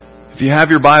If you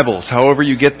have your Bibles, however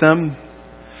you get them,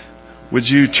 would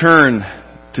you turn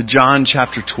to John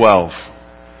chapter 12?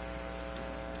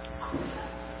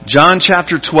 John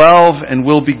chapter 12, and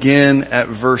we'll begin at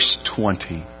verse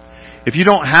 20. If you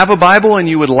don't have a Bible and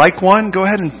you would like one, go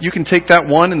ahead and you can take that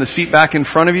one in the seat back in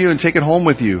front of you and take it home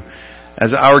with you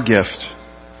as our gift.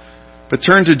 But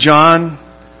turn to John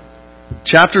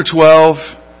chapter 12,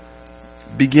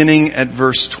 beginning at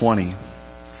verse 20.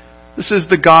 This is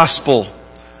the gospel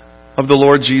of the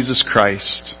Lord Jesus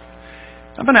Christ.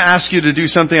 I'm going to ask you to do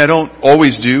something I don't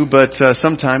always do, but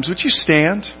sometimes. Would you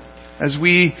stand as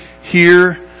we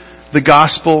hear the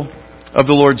gospel of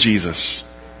the Lord Jesus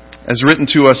as written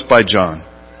to us by John?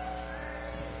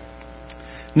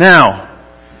 Now,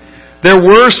 there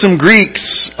were some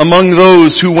Greeks among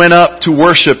those who went up to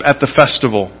worship at the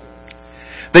festival.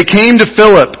 They came to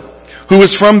Philip, who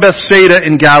was from Bethsaida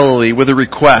in Galilee, with a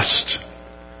request.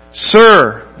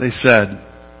 "Sir," they said,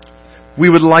 "we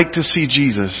would like to see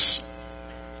Jesus."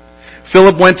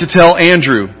 Philip went to tell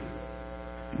Andrew.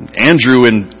 Andrew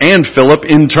and Philip,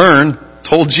 in turn,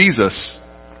 told Jesus.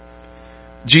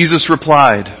 Jesus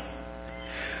replied,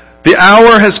 "The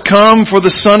hour has come for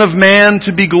the Son of Man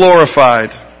to be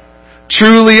glorified.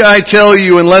 Truly I tell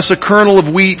you, unless a kernel of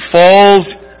wheat falls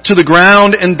to the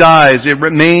ground and dies, it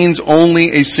remains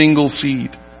only a single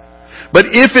seed. But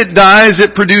if it dies,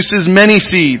 it produces many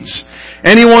seeds.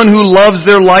 Anyone who loves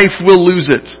their life will lose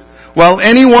it, while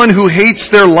anyone who hates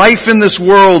their life in this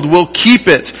world will keep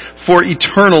it for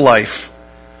eternal life.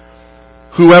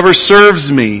 Whoever serves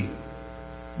me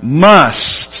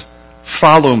must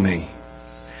follow me.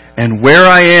 And where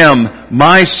I am,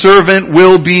 my servant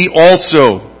will be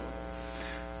also.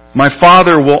 My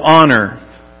Father will honor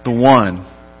the one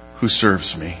who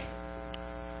serves me."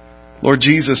 Lord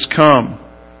Jesus, come.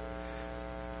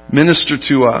 Minister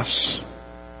to us.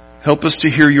 Help us to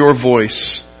hear your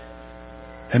voice.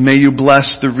 And may you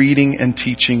bless the reading and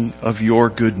teaching of your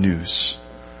good news.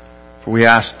 For we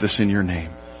ask this in your name.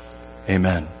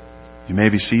 Amen. You may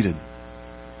be seated.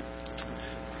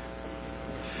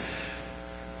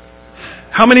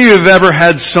 How many of you have ever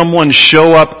had someone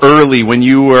show up early when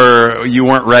you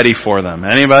weren't ready for them?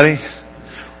 Anybody?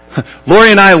 Lori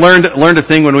and I learned a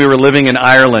thing when we were living in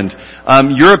Ireland.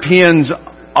 Europeans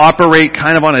operate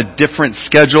kind of on a different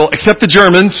schedule, except the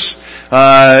Germans.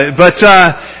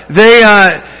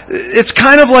 It's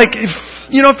kind of like,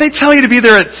 if they tell you to be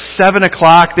there at 7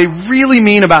 o'clock, they really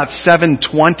mean about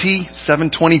 7:20,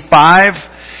 7:25.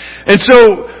 And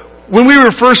so, when we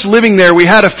were first living there, we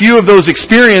had a few of those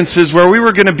experiences where we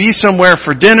were going to be somewhere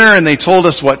for dinner and they told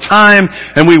us what time,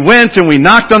 and we went and we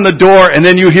knocked on the door, and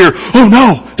then you hear, "Oh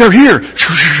no, they're here!"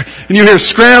 And you hear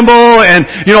scramble and,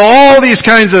 all these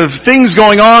kinds of things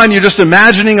going on. You're just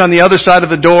imagining on the other side of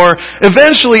the door.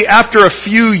 Eventually, after a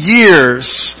few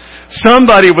years,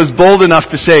 somebody was bold enough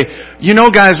to say,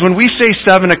 "Guys, when we say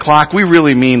 7 o'clock, we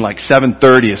really mean like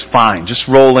 7:30 is fine. Just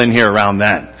roll in here around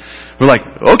then." We're like,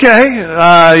 "Okay,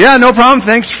 yeah, no problem.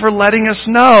 Thanks for letting us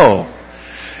know."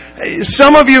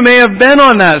 Some of you may have been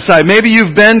on that side. Maybe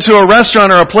you've been to a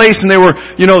restaurant or a place and they were,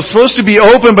 supposed to be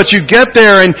open, but you get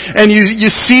there and you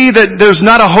see that there's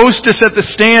not a hostess at the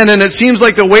stand and it seems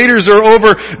like the waiters are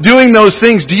over doing those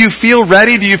things. Do you feel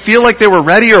ready? Do you feel like they were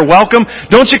ready or welcome?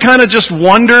 Don't you kind of just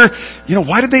wonder,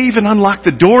 why did they even unlock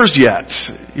the doors yet?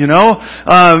 They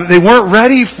weren't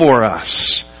ready for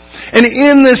us. And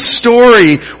in this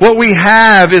story, what we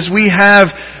have is we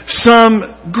have some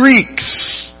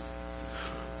Greeks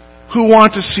who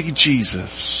want to see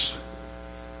Jesus.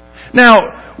 Now,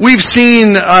 we've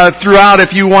seen throughout,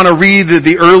 if you want to read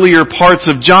the earlier parts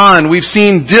of John, we've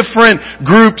seen different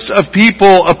groups of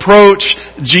people approach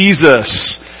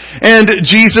Jesus. And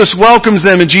Jesus welcomes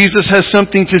them, and Jesus has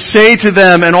something to say to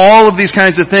them, and all of these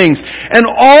kinds of things. And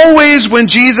always when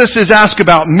Jesus is asked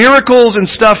about miracles and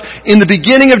stuff, in the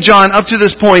beginning of John up to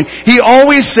this point, he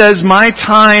always says, "My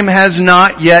time has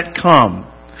not yet come."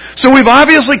 So we've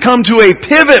obviously come to a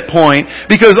pivot point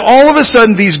because all of a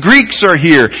sudden these Greeks are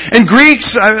here. And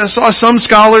Greeks, I saw some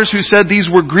scholars who said these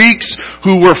were Greeks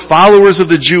who were followers of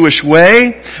the Jewish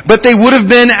way, but they would have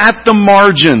been at the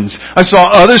margins. I saw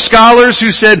other scholars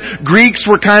who said Greeks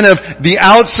were kind of the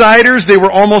outsiders. They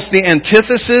were almost the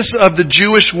antithesis of the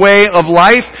Jewish way of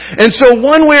life. And so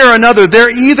one way or another, they're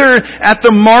either at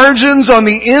the margins on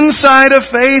the inside of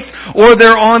faith or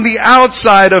they're on the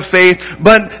outside of faith.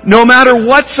 But no matter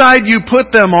what side you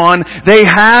put them on, they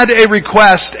had a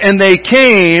request and they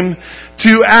came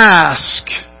to ask,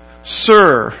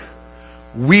 "Sir,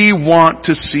 we want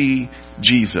to see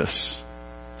Jesus."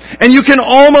 And you can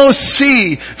almost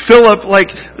see Philip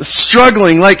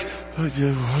struggling,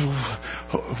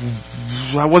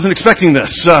 I wasn't expecting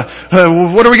this.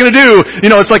 What are we going to do?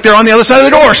 It's like they're on the other side of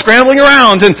the door, scrambling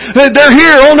around, and they're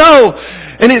here. Oh no!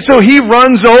 So he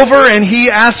runs over and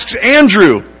he asks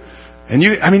Andrew. And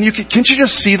can't you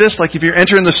just see this? Like if you're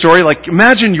entering the story, like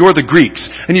imagine you're the Greeks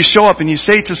and you show up and you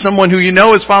say to someone who you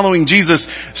know is following Jesus,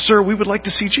 "Sir, we would like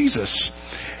to see Jesus."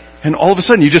 And all of a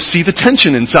sudden you just see the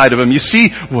tension inside of him. You see,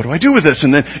 what do I do with this?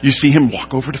 And then you see him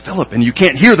walk over to Philip and you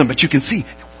can't hear them, but you can see.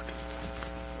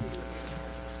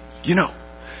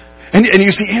 And you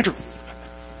see Andrew.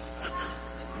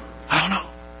 I don't know.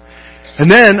 And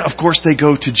then, of course, they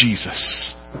go to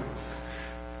Jesus.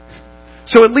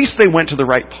 So at least they went to the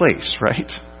right place,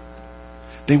 right?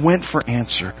 They went for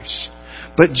answers.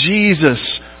 But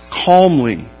Jesus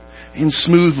calmly and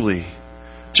smoothly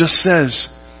just says,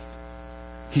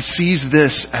 he sees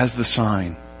this as the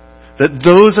sign that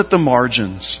those at the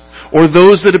margins or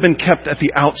those that have been kept at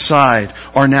the outside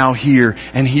are now here.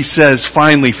 And he says,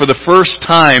 finally, for the first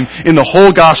time in the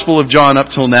whole Gospel of John up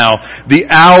till now, the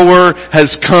hour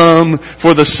has come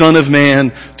for the Son of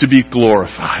Man to be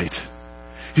glorified.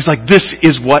 He's like, this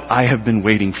is what I have been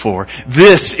waiting for.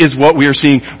 This is what we are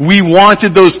seeing. We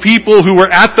wanted those people who were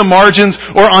at the margins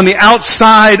or on the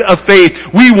outside of faith.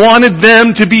 We wanted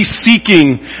them to be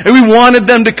seeking. And we wanted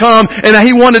them to come. And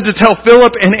he wanted to tell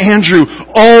Philip and Andrew,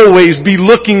 always be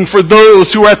looking for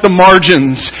those who are at the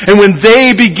margins. And when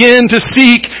they begin to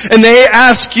seek and they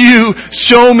ask you,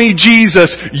 show me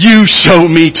Jesus, you show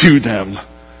me to them.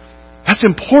 That's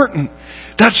important.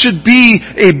 That should be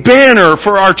a banner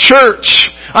for our church.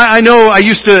 I know I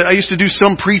used to do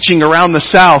some preaching around the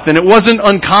South, and it wasn't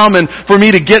uncommon for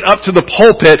me to get up to the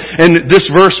pulpit and this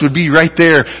verse would be right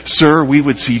there. Sir, we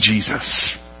would see Jesus.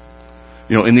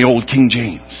 In the old King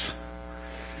James.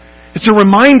 It's a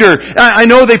reminder. I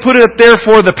know they put it up there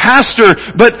for the pastor,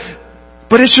 but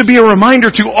it should be a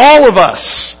reminder to all of us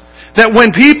that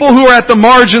when people who are at the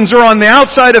margins or on the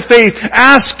outside of faith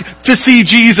ask to see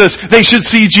Jesus, they should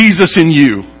see Jesus in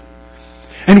you.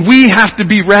 And we have to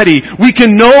be ready. We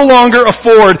can no longer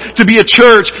afford to be a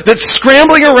church that's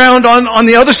scrambling around on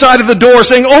the other side of the door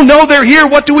saying, oh no, they're here,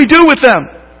 what do we do with them?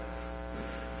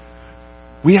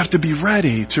 We have to be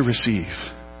ready to receive.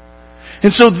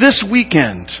 And so this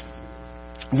weekend,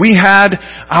 we had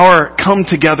our Come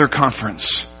Together conference.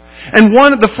 And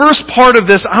the first part of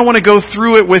this, I want to go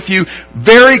through it with you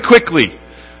very quickly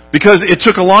because it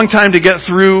took a long time to get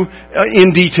through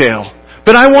in detail.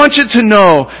 But I want you to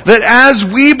know that as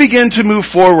we begin to move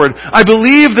forward, I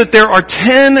believe that there are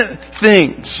 10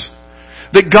 things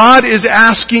that God is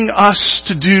asking us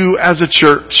to do as a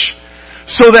church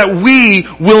so that we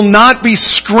will not be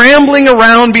scrambling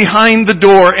around behind the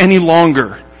door any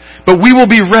longer. But we will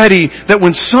be ready that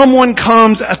when someone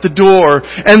comes at the door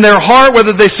and their heart,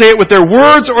 whether they say it with their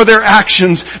words or their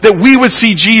actions, that we would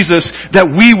see Jesus, that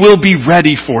we will be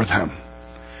ready for them.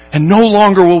 And no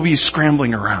longer will we be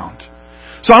scrambling around.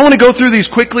 So I want to go through these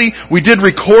quickly. We did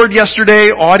record yesterday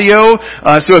audio,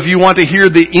 so if you want to hear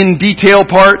the in detail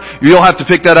part, you'll have to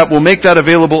pick that up. We'll make that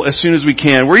available as soon as we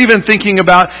can. We're even thinking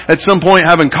about at some point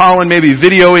having Colin maybe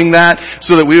videoing that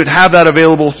so that we would have that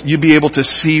available. You'd be able to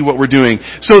see what we're doing.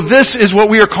 So this is what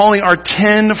we are calling our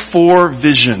 10-4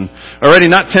 vision. Already,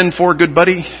 not 10-4 good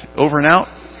buddy, over and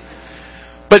out.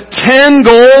 But 10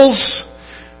 goals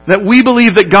that we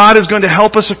believe that God is going to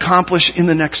help us accomplish in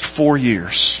the next 4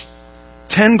 years.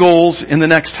 10 goals in the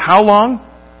next how long?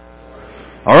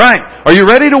 Alright. Are you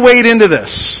ready to wade into this?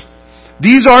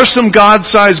 These are some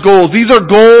God-sized goals. These are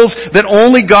goals that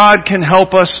only God can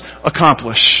help us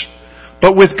accomplish.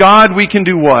 But with God we can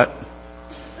do what?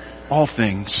 All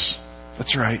things.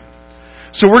 That's right.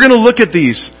 So we're going to look at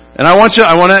these. And I want to,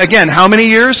 again, how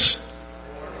many years?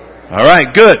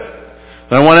 Alright, good.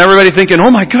 And I want everybody thinking,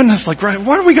 oh my goodness, what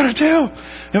are we going to do?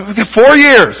 We've got 4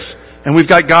 years. And we've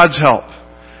got God's help.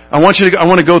 I want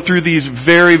to go through these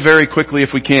very, very quickly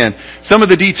if we can. Some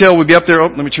of the detail will be up there. Oh,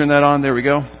 let me turn that on. There we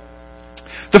go.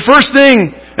 The first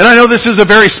thing, and I know this is a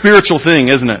very spiritual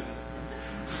thing, isn't it?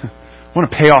 I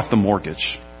want to pay off the mortgage.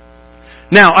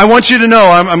 Now, I want you to know,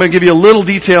 I'm going to give you a little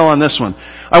detail on this one.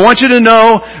 I want you to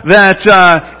know that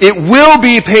it will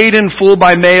be paid in full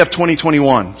by May of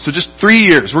 2021. So just 3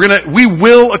 years. We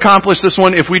will accomplish this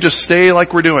one if we just stay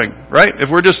like we're doing, right? If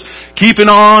we're just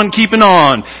keeping on,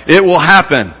 it will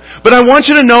happen. But I want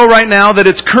you to know right now that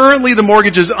it's currently the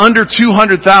mortgage is under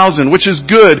 $200,000, which is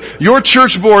good. Your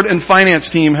church board and finance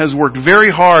team has worked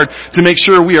very hard to make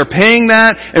sure we are paying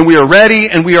that and we are ready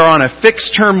and we are on a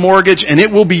fixed term mortgage and it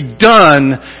will be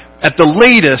done at the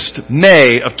latest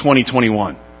May of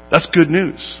 2021. That's good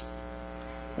news.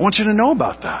 I want you to know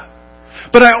about that.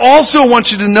 But I also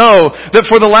want you to know that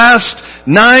for the last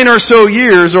 9 or so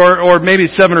years, or maybe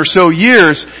 7 or so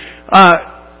years,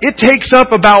 it takes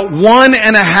up about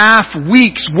 1.5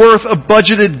 weeks worth of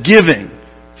budgeted giving.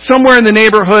 Somewhere in the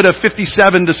neighborhood of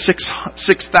 $5,700 to $6,000,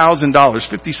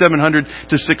 $5,700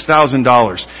 to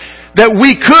 $6,000, that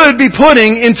we could be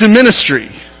putting into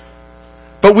ministry.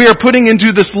 But we are putting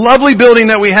into this lovely building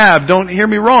that we have. Don't hear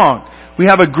me wrong. We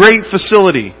have a great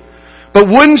facility. But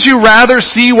wouldn't you rather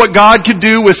see what God could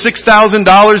do with $6,000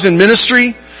 in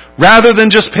ministry rather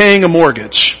than just paying a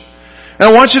mortgage? And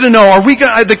I want you to know,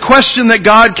 the question that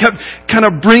God kept kind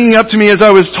of bringing up to me as I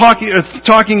was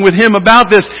talking with Him about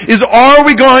this is, are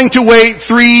we going to wait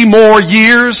 3 more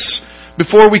years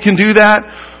before we can do that?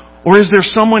 Or is there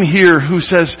someone here who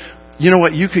says, you know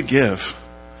what, you could give,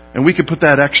 and we could put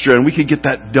that extra, and we could get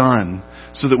that done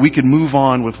so that we could move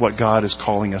on with what God is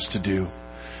calling us to do?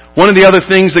 One of the other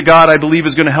things that God, I believe,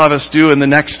 is going to have us do in the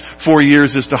next 4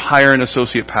 years is to hire an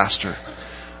associate pastor.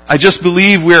 I just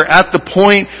believe we're at the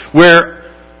point where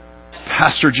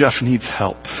Pastor Jeff needs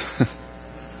help.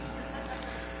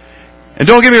 And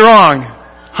don't get me wrong,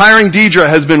 hiring Deidre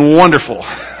has been wonderful.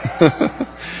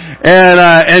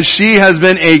 And she has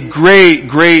been a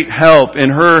great help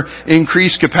in her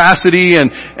increased capacity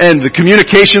and the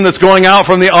communication that's going out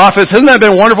from the office. Hasn't that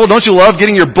been wonderful? Don't you love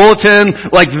getting your bulletin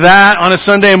like that on a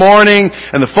Sunday morning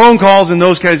and the phone calls and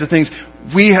those kinds of things?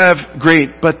 We have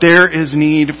great, but there is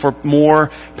need for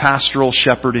more pastoral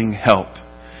shepherding help.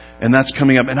 And that's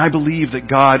coming up. And I believe that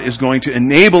God is going to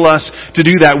enable us to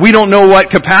do that. We don't know what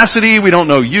capacity. We don't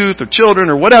know youth or children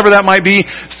or whatever that might be.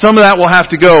 Some of that will have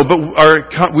to go,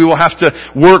 we will have to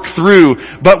work through.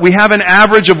 But we have an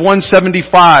average of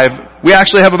 175. We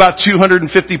actually have about 250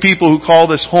 people who call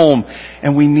this home.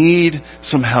 And we need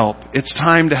some help. It's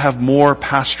time to have more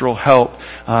pastoral help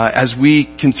as we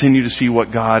continue to see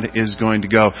what God is going to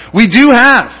go. We do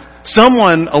have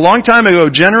someone a long time ago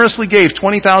generously gave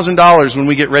 $20,000 when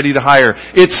we get ready to hire.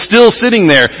 It's still sitting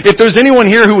there. If there's anyone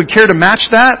here who would care to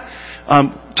match that,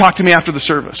 talk to me after the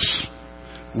service.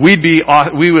 We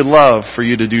would love for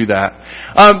you to do that.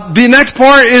 The next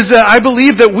part is that I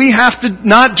believe that we have to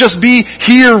not just be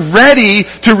here ready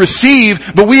to receive,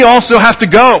 but we also have to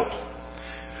go.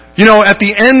 You know, at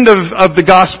the end of the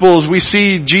Gospels, we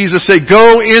see Jesus say,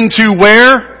 go into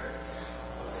where?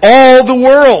 All the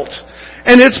world.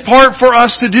 And it's part for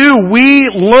us to do. We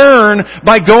learn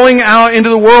by going out into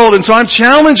the world. And so I'm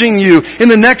challenging you, in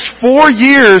the next 4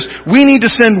 years, we need to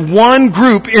send one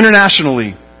group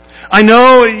internationally. I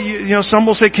know, some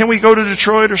will say, can we go to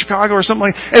Detroit or Chicago or something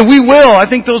like that? And we will. I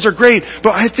think those are great.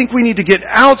 But I think we need to get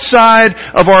outside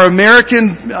of our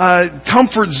American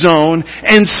comfort zone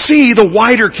and see the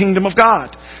wider kingdom of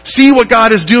God. See what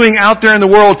God is doing out there in the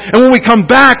world. And when we come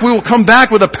back, we will come back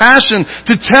with a passion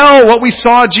to tell what we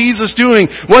saw Jesus doing.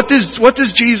 What does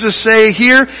Jesus say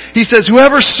here? He says,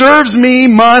 whoever serves me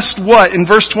must what? In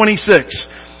verse 26.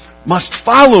 Must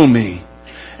follow me.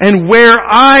 And where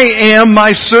I am,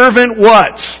 my servant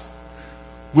what?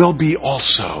 Will be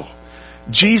also.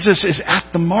 Jesus is at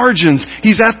the margins.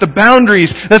 He's at the boundaries.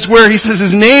 That's where He says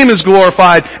His name is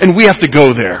glorified, and we have to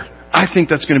go there. I think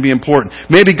that's going to be important.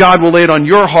 Maybe God will lay it on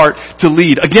your heart to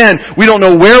lead. Again, we don't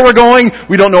know where we're going.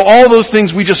 We don't know all those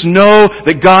things. We just know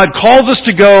that God calls us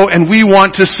to go, and we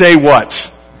want to say what?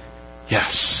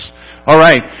 Yes. All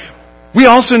right. We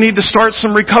also need to start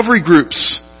some recovery groups.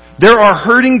 There are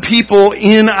hurting people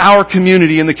in our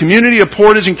community, in the community of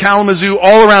Portage and Kalamazoo,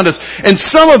 all around us. And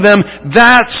some of them,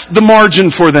 that's the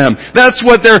margin for them. That's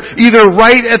what they're either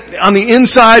right on the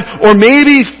inside or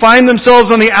maybe find themselves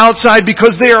on the outside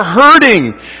because they are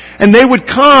hurting. And they would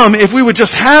come, if we would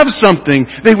just have something,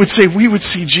 they would say, we would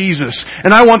see Jesus. And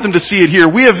I want them to see it here.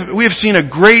 We have seen a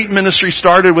great ministry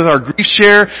started with our grief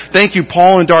share. Thank you,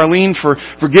 Paul and Darlene, for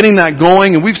getting that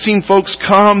going. And we've seen folks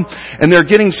come, and they're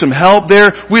getting some help there.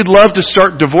 We'd love to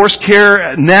start divorce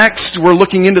care next. We're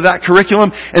looking into that curriculum.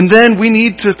 And then we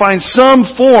need to find some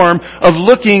form of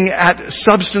looking at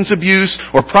substance abuse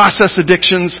or process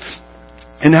addictions,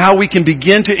 and how we can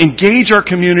begin to engage our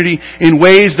community in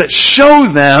ways that show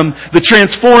them the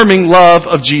transforming love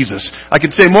of Jesus. I could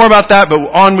say more about that, but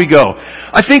on we go.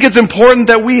 I think it's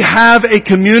important that we have a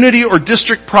community or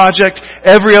district project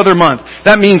every other month.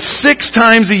 That means 6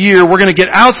 times a year we're going to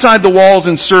get outside the walls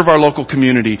and serve our local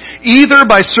community, either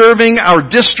by serving our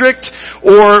district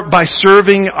or by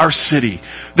serving our city.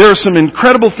 There are some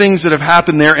incredible things that have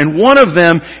happened there, and one of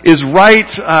them is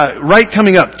right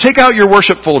coming up. Take out your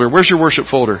worship folder. Where's your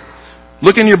worship folder?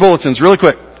 Look in your bulletins really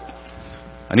quick.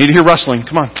 I need to hear rustling.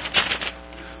 Come on.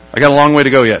 I got a long way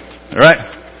to go yet. All right?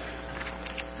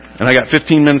 And I got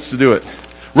 15 minutes to do it.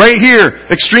 Right here,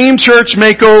 Extreme Church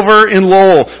Makeover in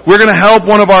Lowell. We're going to help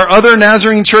one of our other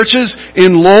Nazarene churches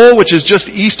in Lowell, which is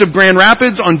just east of Grand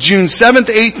Rapids, on June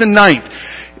 7th, 8th, and 9th.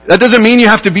 That doesn't mean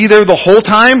you have to be there the whole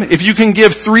time. If you can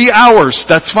give 3 hours,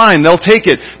 that's fine. They'll take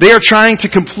it. They are trying to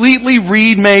completely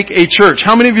remake a church.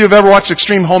 How many of you have ever watched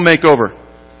Extreme Home Makeover?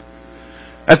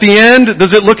 At the end,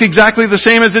 does it look exactly the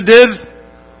same as it did?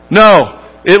 No.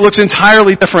 It looks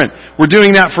entirely different. We're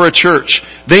doing that for a church.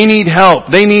 They need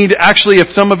help. They need, actually, if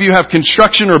some of you have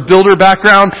construction or builder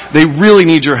background, they really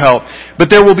need your help. But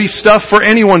there will be stuff for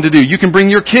anyone to do. You can bring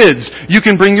your kids. You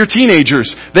can bring your teenagers.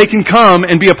 They can come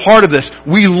and be a part of this.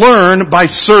 We learn by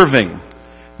serving.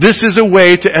 This is a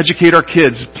way to educate our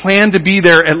kids. Plan to be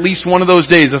there at least one of those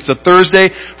days. That's a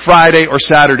Thursday, Friday, or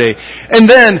Saturday. And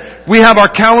then we have our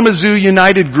Kalamazoo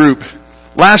United group.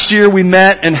 Last year we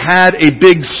met and had a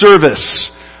big service.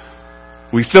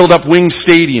 We filled up Wing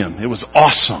Stadium. It was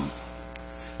awesome.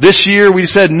 This year we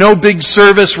said no big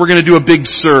service, we're going to do a big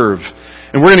serve.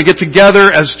 And we're going to get together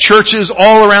as churches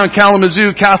all around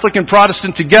Kalamazoo, Catholic and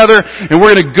Protestant together, and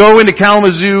we're going to go into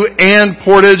Kalamazoo and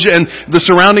Portage and the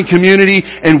surrounding community,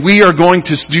 and we are going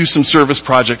to do some service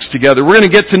projects together. We're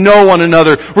going to get to know one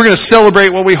another. We're going to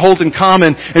celebrate what we hold in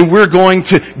common, and we're going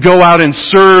to go out and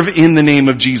serve in the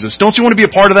name of Jesus. Don't you want to be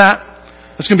a part of that?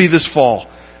 That's going to be this fall.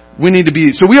 We need to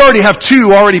be, so we already have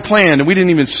 2 already planned, and you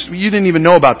didn't even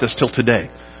know about this till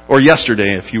today, or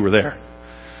yesterday if you were there.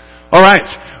 Alright.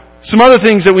 Some other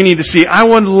things that we need to see. I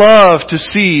would love to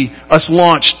see us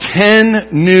launch 10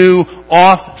 new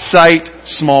off-site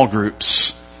small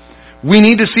groups. We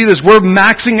need to see this. We're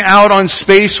maxing out on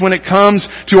space when it comes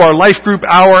to our life group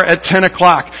hour at 10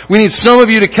 o'clock. We need some of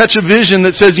you to catch a vision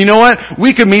that says, you know what? We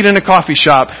could meet in a coffee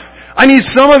shop. I need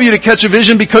some of you to catch a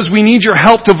vision because we need your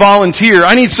help to volunteer.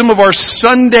 I need some of our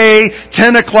Sunday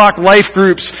 10 o'clock life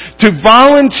groups to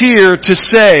volunteer to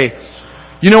say,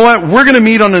 you know what? We're going to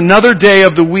meet on another day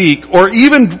of the week or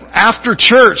even after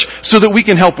church so that we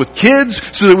can help with kids,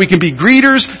 so that we can be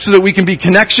greeters, so that we can be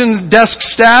connection desk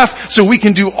staff, so we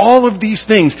can do all of these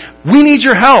things. We need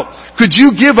your help. Could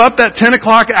you give up that 10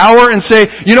 o'clock hour and say,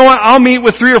 you know what? I'll meet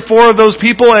with 3 or 4 of those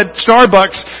people at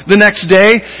Starbucks the next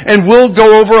day and we'll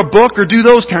go over a book or do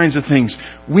those kinds of things.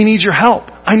 We need your help.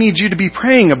 I need you to be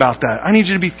praying about that. I need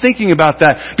you to be thinking about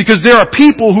that because there are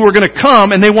people who are going to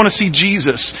come and they want to see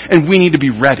Jesus and we need to be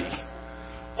ready.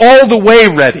 All the way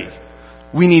ready.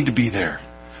 We need to be there.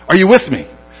 Are you with me?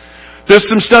 There's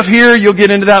some stuff here, you'll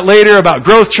get into that later, about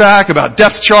growth track, about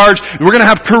depth charge. We're going to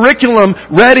have curriculum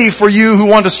ready for you who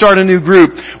want to start a new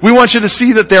group. We want you to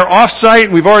see that they're off-site,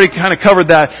 and we've already kind of covered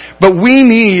that. But we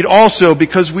need also,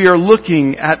 because we are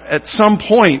looking at some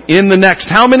point in the next,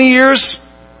 how many years?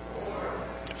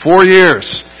 4 years.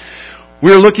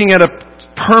 We're looking at a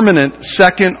permanent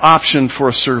second option for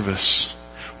a service.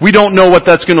 We don't know what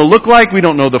that's going to look like. We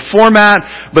don't know the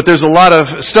format, but there's a lot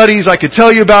of studies I could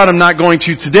tell you about. I'm not going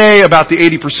to today about the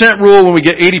 80% rule. When we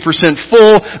get 80%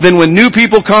 full, then when new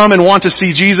people come and want to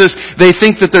see Jesus, they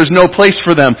think that there's no place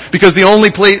for them because the only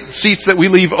seats that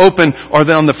we leave open are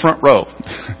on the front row.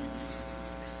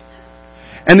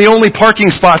 And the only parking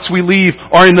spots we leave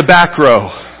are in the back row.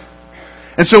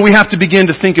 And so we have to begin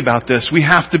to think about this. We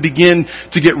have to begin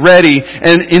to get ready.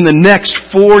 And in the next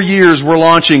 4 years we're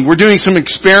launching. We're doing some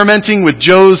experimenting with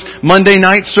Joe's Monday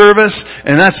night service.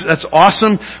 And that's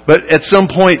awesome. But at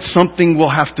some point something will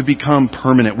have to become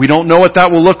permanent. We don't know what that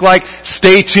will look like.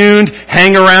 Stay tuned.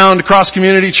 Hang around Cross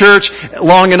Community Church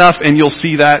long enough and you'll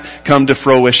see that come to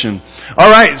fruition.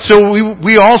 Alright, so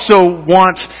we also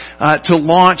want to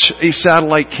launch a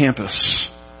satellite campus.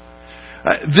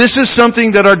 This is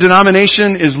something that our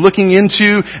denomination is looking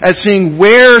into at seeing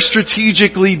where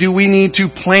strategically do we need to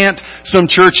plant some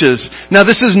churches. Now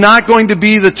this is not going to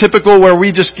be the typical where we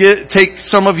just take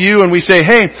some of you and we say,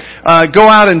 hey, go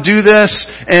out and do this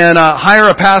and hire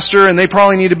a pastor and they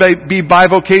probably need to be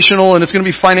bivocational and it's going to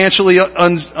be financially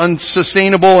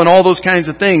unsustainable and all those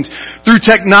kinds of things. Through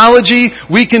technology,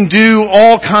 we can do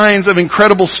all kinds of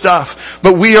incredible stuff.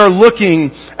 But we are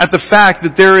looking at the fact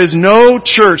that there is no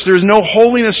church, there is no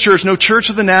Holiness Church, no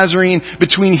Church of the Nazarene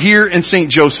between here and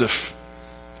St. Joseph.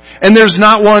 And there's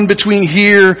not one between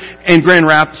here and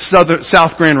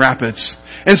South Grand Rapids.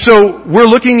 And so we're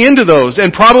looking into those.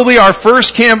 And probably our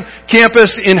first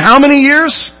campus in how many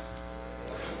years?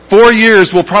 4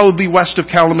 years will probably be west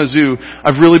of Kalamazoo.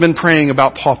 I've really been praying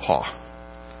about Paw Paw.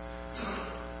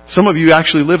 Some of you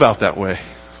actually live out that way.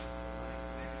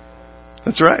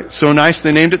 That's right. So nice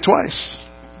they named it twice.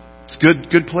 It's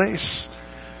good place.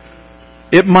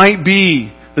 It might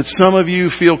be that some of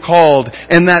you feel called,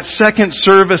 and that second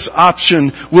service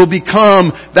option will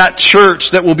become that church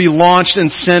that will be launched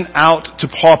and sent out to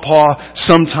Paw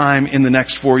sometime in the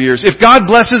next 4 years. If God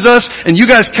blesses us and you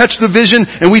guys catch the vision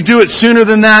and we do it sooner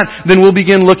than that, then we'll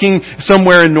begin looking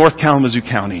somewhere in North Kalamazoo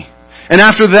County. And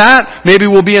after that, maybe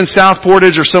we'll be in South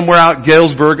Portage or somewhere out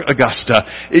Galesburg, Augusta.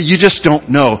 You just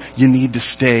don't know. You need to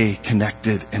stay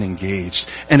connected and engaged.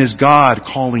 And is God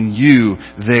calling you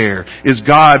there? Is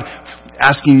God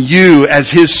asking you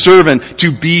as His servant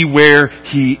to be where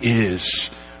He is?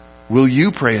 Will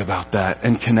you pray about that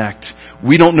and connect?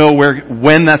 We don't know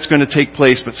when that's going to take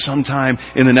place, but sometime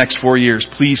in the next 4 years.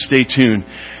 Please stay tuned.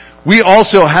 We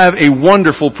also have a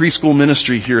wonderful preschool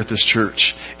ministry here at this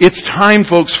church. It's time,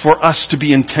 folks, for us to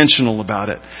be intentional about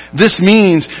it. This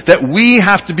means that we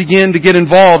have to begin to get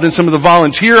involved in some of the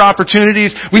volunteer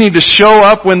opportunities. We need to show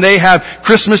up when they have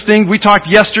Christmas things. We talked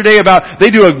yesterday about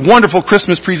they do a wonderful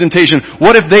Christmas presentation.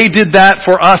 What if they did that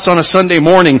for us on a Sunday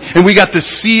morning and we got to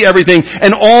see everything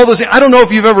and all those? I don't know if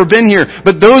you've ever been here,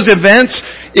 but those events,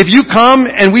 if you come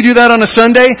and we do that on a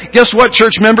Sunday, guess what,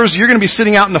 church members? You're going to be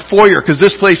sitting out in the foyer because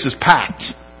this place is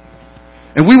packed.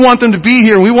 And we want them to be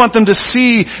here. We want them to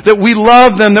see that we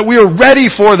love them, that we are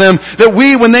ready for them, that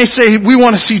when they say we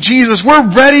want to see Jesus, we're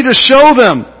ready to show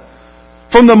them.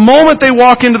 From the moment they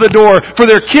walk into the door, for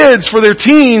their kids, for their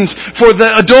teens, for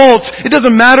the adults, it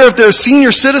doesn't matter if they're a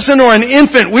senior citizen or an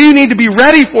infant, we need to be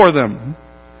ready for them.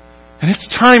 And it's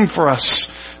time for us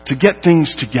to get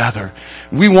things together.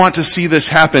 We want to see this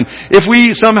happen. If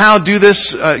we somehow do this,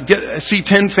 see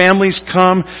 10 families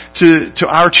come to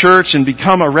our church and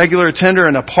become a regular attender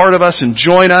and a part of us and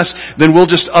join us, then we'll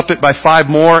just up it by 5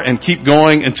 more and keep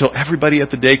going until everybody at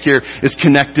the daycare is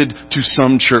connected to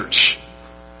some church.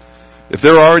 If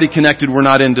they're already connected, we're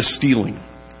not into stealing.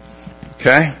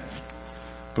 Okay?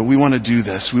 But we want to do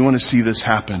this. We want to see this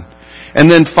happen.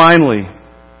 And then finally,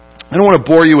 I don't want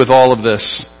to bore you with all of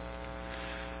this,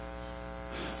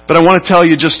 but I want to tell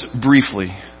you just briefly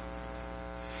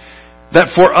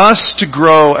that for us to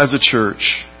grow as a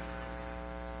church,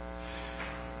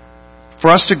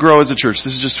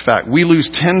 this is just a fact, we lose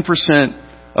 10%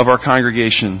 of our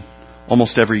congregation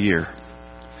almost every year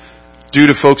due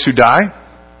to folks who die,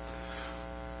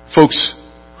 folks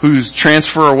who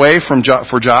transfer away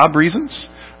for job reasons,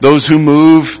 those who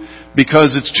move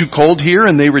because it's too cold here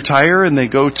and they retire and they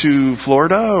go to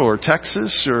Florida or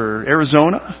Texas or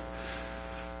Arizona.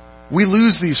 We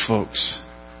lose these folks.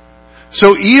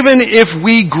 So even if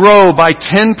we grow by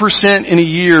 10% in a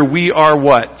year, we are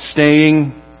what?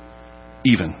 Staying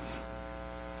even.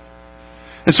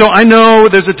 And so I know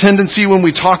there's a tendency when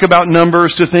we talk about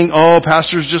numbers to think, oh,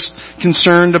 pastor's just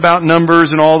concerned about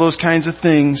numbers and all those kinds of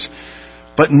things.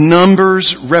 But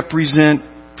numbers represent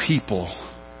people.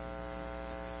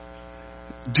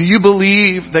 Do you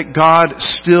believe that God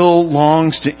still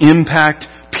longs to impact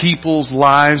people's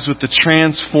lives with the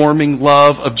transforming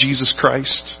love of Jesus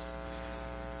Christ?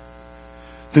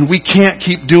 Then we can't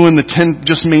keep doing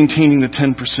just maintaining the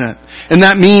 10%. And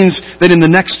that means that in the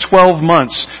next 12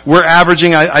 months, we're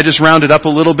averaging, I just rounded up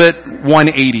a little bit,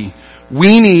 180.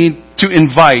 We need to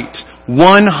invite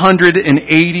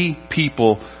 180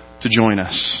 people to join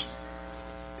us.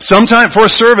 Sometime for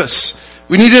a service.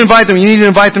 We need to invite them. You need to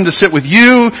invite them to sit with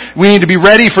you. We need to be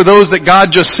ready for those that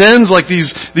God just sends, like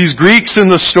these Greeks in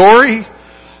the story.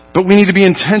 But we need to be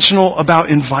intentional about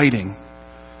inviting.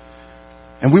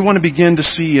 And we want to begin to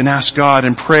see and ask God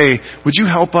and pray, would you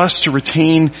help us to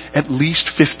retain at least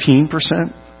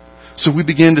 15%? So we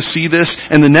begin to see this,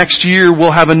 and the next year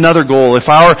we'll have another goal. If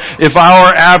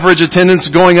our average attendance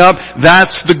is going up,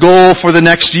 that's the goal for the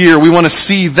next year. We want to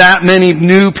see that many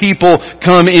new people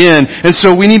come in. And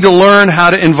so we need to learn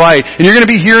how to invite. And you're going to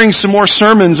be hearing some more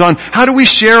sermons on how do we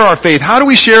share our faith? How do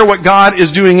we share what God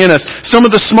is doing in us? Some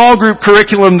of the small group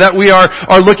curriculum that we are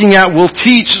looking at will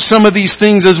teach some of these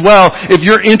things as well, if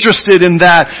you're interested in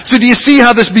that. So do you see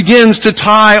how this begins to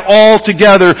tie all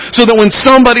together so that when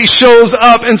somebody shows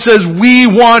up and says, we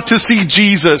want to see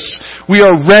Jesus, we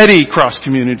are ready, Cross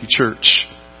Community Church.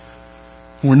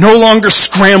 We're no longer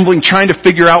scrambling trying to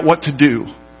figure out what to do.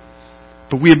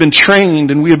 But we have been trained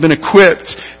and we have been equipped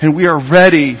and we are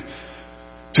ready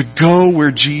to go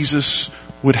where Jesus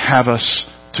would have us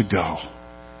to go.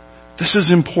 This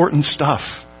is important stuff.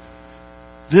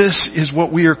 This is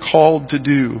what we are called to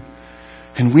do.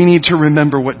 And we need to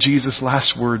remember what Jesus'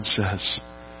 last word says.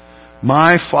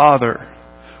 My Father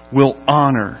will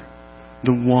honor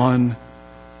the one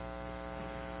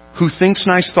who thinks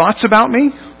nice thoughts about me?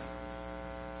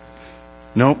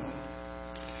 Nope.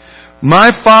 My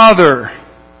Father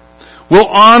will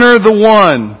honor the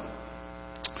one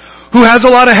who has a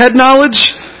lot of head knowledge,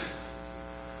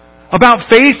 About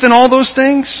faith and all those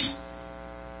things?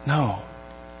 No.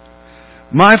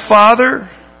 My Father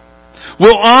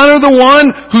will honor the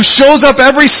one who shows up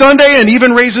every Sunday and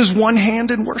even raises one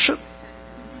hand in worship?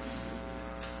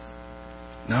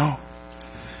 No.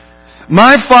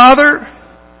 My Father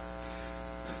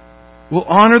will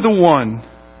honor the one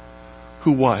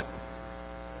who what?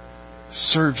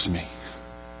 Serves me.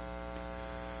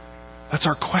 That's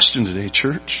our question today,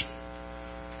 church.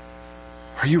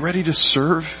 Are you ready to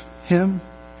serve Him?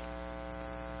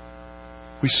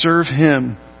 We serve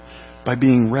Him by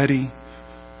being ready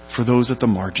for those at the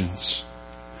margins,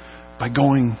 by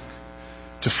going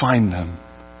to find them,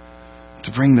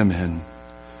 to bring them in,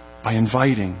 by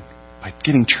inviting, by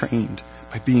getting trained,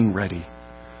 by being ready.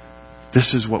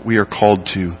 This is what we are called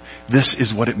to. This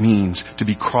is what it means to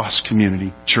be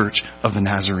cross-community Church of the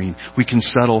Nazarene. We can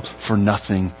settle for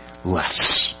nothing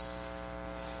less.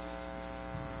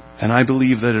 And I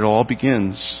believe that it all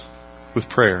begins with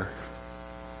prayer.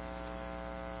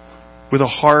 With a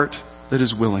heart that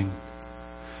is willing.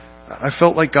 I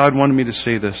felt like God wanted me to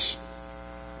say this.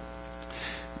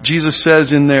 Jesus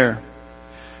says in there,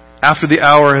 after the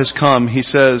hour has come, He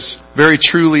says, very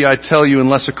truly I tell you,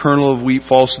 unless a kernel of wheat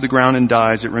falls to the ground and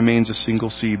dies, it remains a single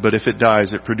seed. But if it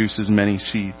dies, it produces many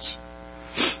seeds.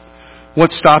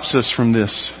 What stops us from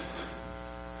this?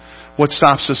 What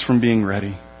stops us from being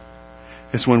ready?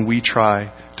 Is when we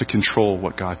try to control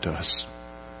what God does.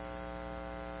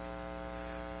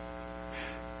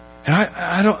 And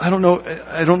I don't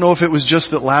know if it was just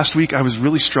that last week I was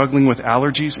really struggling with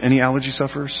allergies. Any allergy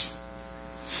sufferers?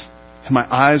 And my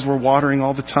eyes were watering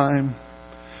all the time.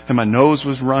 And my nose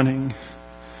was running.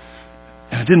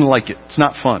 And I didn't like it. It's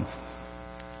not fun.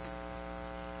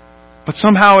 But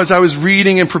somehow as I was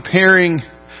reading and preparing,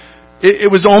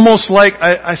 it was almost like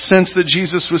I sensed that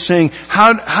Jesus was saying,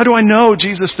 how do I know,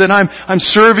 Jesus, that I'm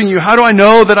serving you? How do I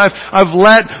know that I've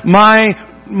let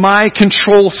my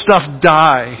control stuff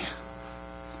die?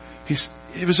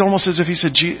 It was almost as if He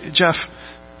said, Jeff,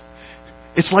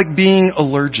 it's like being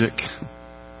allergic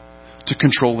to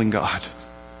controlling God.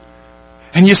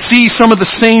 And you see some of the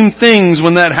same things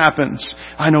when that happens.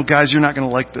 I know, guys, you're not going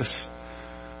to like this.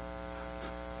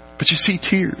 But you see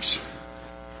tears.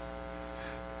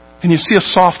 And you see a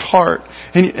soft heart.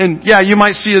 And yeah, you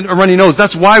might see a runny nose.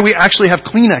 That's why we actually have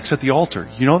Kleenex at the altar.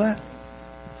 You know that?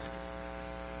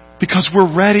 Because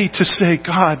we're ready to say,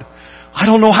 God, I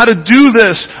don't know how to do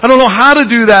this. I don't know how to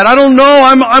do that. I don't know.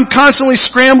 I'm constantly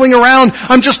scrambling around.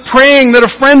 I'm just praying that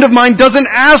a friend of mine doesn't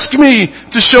ask me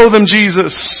to show them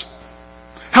Jesus.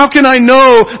 How can I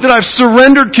know that I've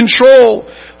surrendered control?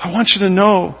 I want you to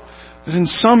know that in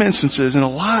some instances, and a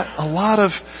lot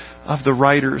of the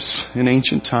writers in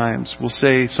ancient times will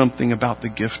say something about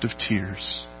the gift of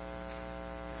tears.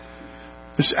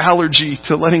 This allergy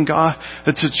to letting God,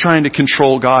 to trying to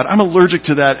control God. I'm allergic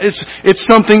to that. It's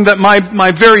something that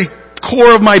my very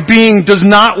core of my being does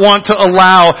not want to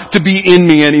allow to be in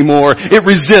me anymore. It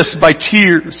resists by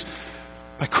tears,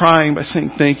 by crying, by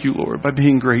saying thank you, Lord, by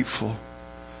being grateful.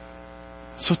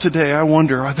 So today I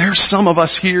wonder, are there some of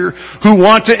us here who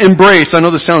want to embrace, I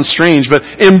know this sounds strange, but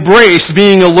embrace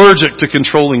being allergic to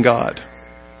controlling God?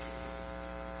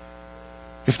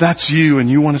 If that's you and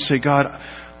you want to say, God,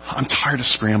 I'm tired of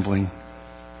scrambling.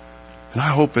 And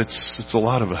I hope it's a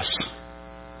lot of us.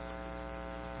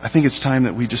 I think it's time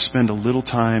that we just spend a little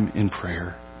time in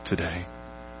prayer today.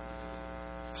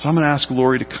 So I'm going to ask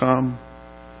Lori to come.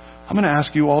 I'm going to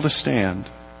ask you all to stand.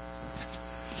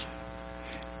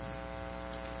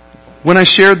 When I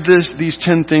shared these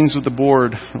 10 things with the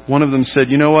board, one of them said,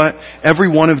 you know what? Every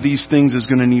one of these things is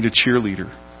going to need a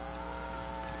cheerleader.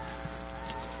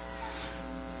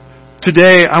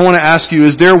 Today, I want to ask you,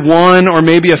 is there one or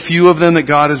maybe a few of them that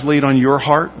God has laid on your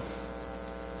heart?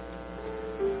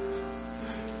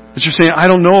 That you're saying, I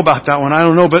don't know about that one, I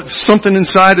don't know, but something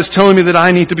inside is telling me that I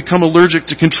need to become allergic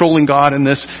to controlling God in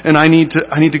this, and I need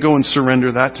to go and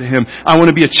surrender that to Him. I want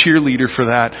to be a cheerleader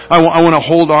for that. I want to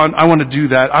hold on. I want to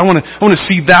do that. I want to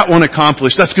see that one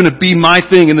accomplished. That's going to be my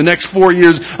thing in the next 4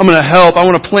 years. I'm going to help. I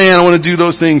want to plan. I want to do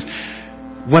those things.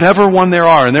 Whatever one there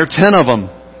are, and there are 10 of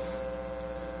them.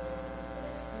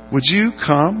 Would you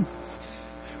come?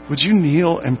 Would you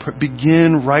kneel and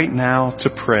begin right now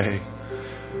to pray?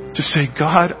 To say,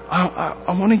 God,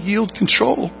 I want to yield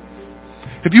control.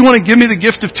 If you want to give me the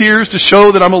gift of tears to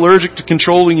show that I'm allergic to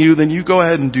controlling you, then you go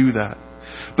ahead and do that.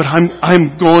 but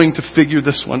I'm going to figure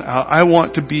this one out. I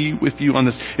want to be with you on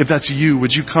this. If that's you,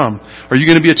 would you come? Are you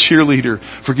going to be a cheerleader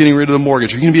for getting rid of the mortgage?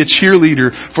 Are you going to be a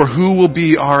cheerleader for who will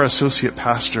be our associate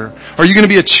pastor? Are you going to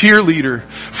be a cheerleader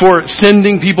for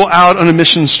sending people out on a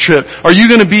missions trip? Are you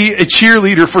going to be a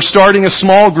cheerleader for starting a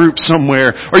small group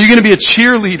somewhere? Are you going to be a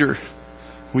cheerleader?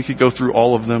 We could go through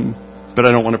all of them, but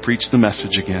I don't want to preach the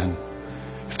message again.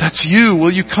 If that's you, will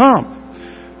you come?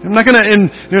 You're not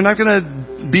gonna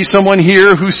be someone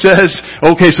here who says,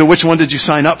 okay, so which one did you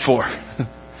sign up for?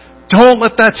 Don't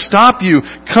let that stop you.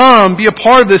 Come, be a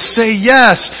part of this, say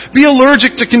yes. Be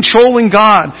allergic to controlling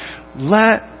God.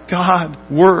 Let God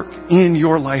work in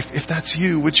your life. If that's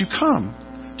you, would you come?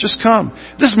 Just come.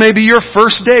 This may be your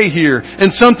first day here and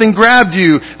something grabbed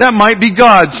you. That might be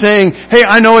God saying, hey,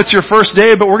 I know it's your first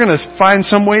day, but we're going to find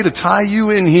some way to tie you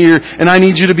in here and I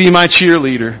need you to be my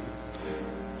cheerleader.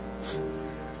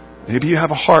 Maybe you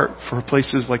have a heart for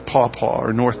places like Paw Paw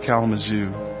or North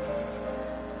Kalamazoo.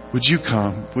 Would you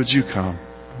come? Would you come?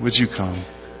 Would you come?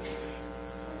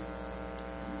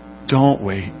 Don't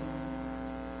wait.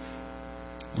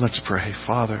 Let's pray.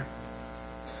 Father,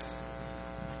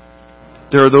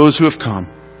 there are those who have come.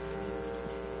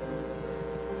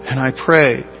 And I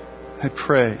pray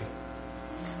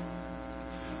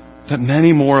that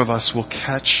many more of us will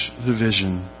catch the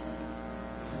vision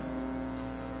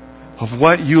of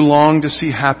what you long to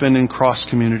see happen in Cross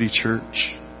Community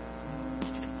Church.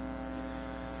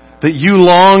 That you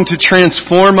long to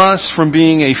transform us from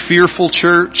being a fearful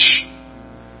church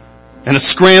and a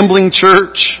scrambling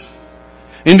church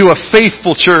into a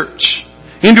faithful church,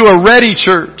 into a ready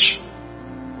church,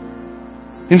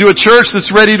 into a church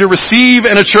that's ready to receive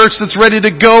and a church that's ready to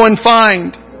go and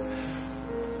find.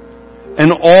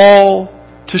 And all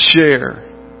to share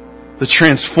the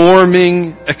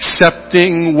transforming,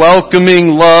 accepting, welcoming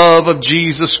love of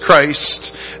Jesus Christ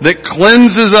that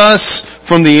cleanses us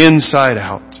from the inside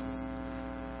out.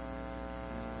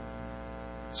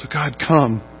 So God,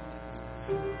 come.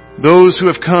 Those who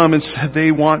have come and said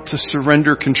they want to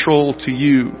surrender control to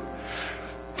you.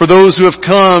 For those who have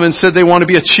come and said they want to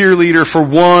be a cheerleader for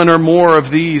one or more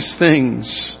of these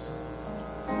things,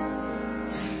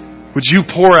 would you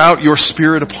pour out your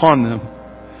Spirit upon them?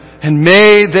 And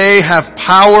may they have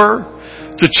power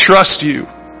to trust you.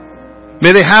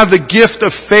 May they have the gift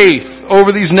of faith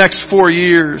over these next 4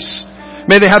 years.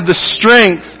 May they have the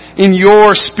strength in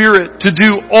your Spirit to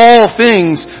do all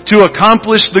things to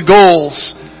accomplish the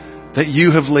goals that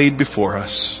you have laid before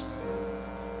us.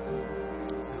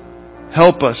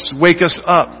 Help us, wake us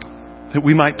up, that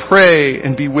we might pray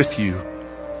and be with you.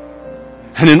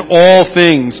 And in all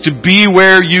things, to be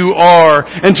where you are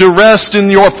and to rest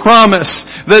in your promise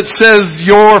that says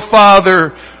your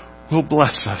Father will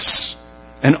bless us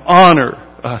and honor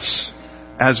us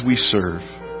as we serve.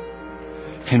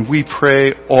 And we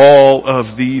pray all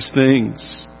of these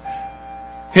things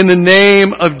in the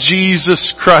name of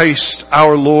Jesus Christ,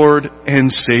 our Lord and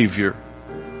Savior.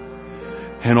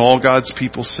 And all God's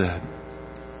people said,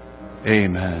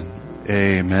 amen,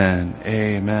 amen,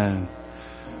 amen.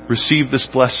 Receive this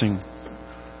blessing.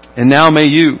 And now may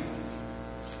you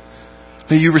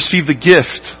receive the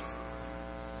gift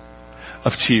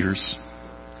of tears.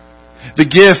 The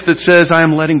gift that says, I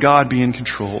am letting God be in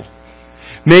control.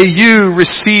 May you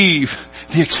receive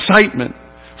the excitement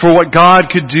for what God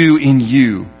could do in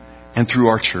you and through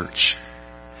our church.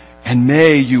 And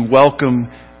may you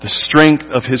welcome the strength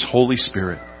of His Holy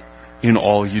Spirit in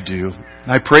all you do.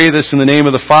 I pray this in the name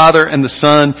of the Father and the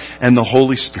Son and the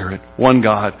Holy Spirit, one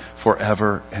God,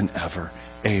 forever and ever.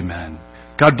 Amen.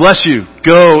 God bless you.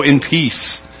 Go in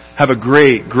peace. Have a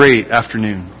great, great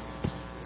afternoon.